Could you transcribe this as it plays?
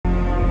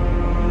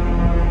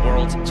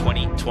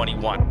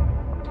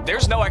2021.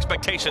 There's no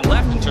expectation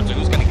left in terms of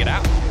who's going to get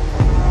out.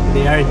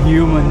 They are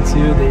human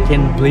too. They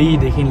can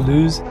bleed, they can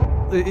lose.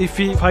 If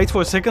we fight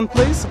for second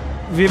place,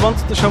 we want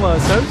to show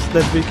ourselves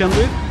that we can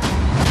do it.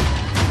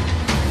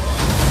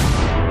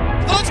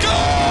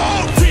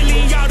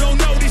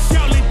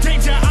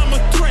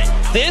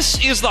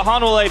 This is the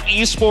Hanwha Life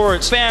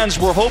esports fans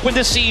we're hoping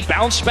to see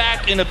bounce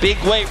back in a big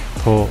way.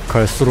 더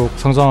갈수록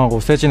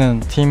성장하고 세지는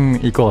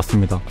팀일 것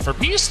같습니다. For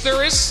Peace,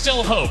 there is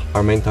still hope.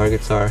 Our main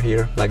targets are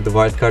here, like the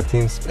wildcard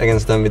teams.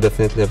 Against them, we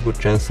definitely have good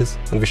chances,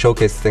 and we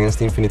showcased it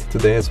against Infinity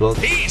today as well.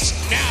 Peace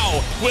now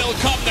will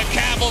come the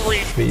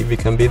cavalry. We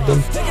can beat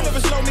them.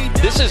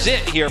 This is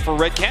it here for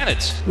Red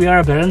Cannons. We are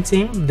a better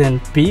team than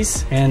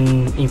Peace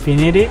and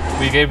Infinity.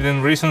 We gave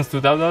them reasons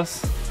to doubt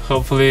us.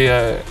 Hopefully,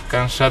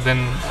 can shut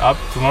them up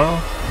tomorrow.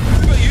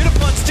 But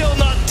Unipon's still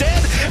not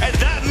dead, and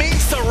that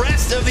means the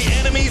rest of the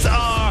enemies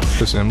are.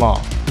 ですね、ま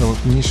あでも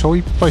2勝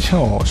1敗で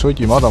も正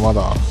直まだま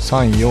だ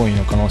3位4位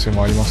の可能性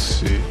もありま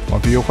すし、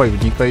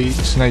BO52 回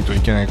しないとい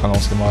けない可能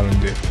性もあるん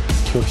で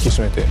気を引き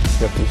締めてや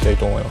っていきたい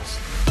と思います。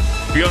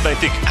Beyond, I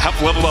think, have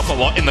leveled up a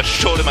lot in the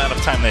short amount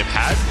of time they've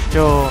had.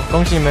 就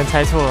恭喜你们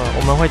猜错了，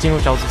我们会进入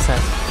小组赛。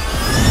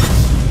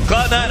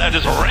Cloud9 are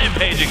just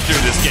rampaging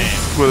through this game.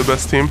 We're the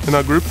best team in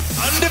our group.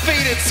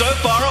 Undefeated so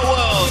far at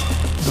World.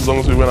 As long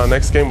as we win our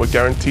next game, we're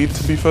guaranteed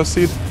to be first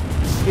seed.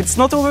 It's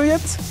not over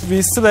yet.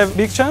 We still have a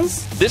big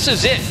chance. This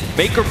is it.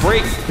 Make or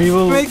break. We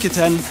will make it,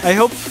 and I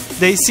hope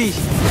they see.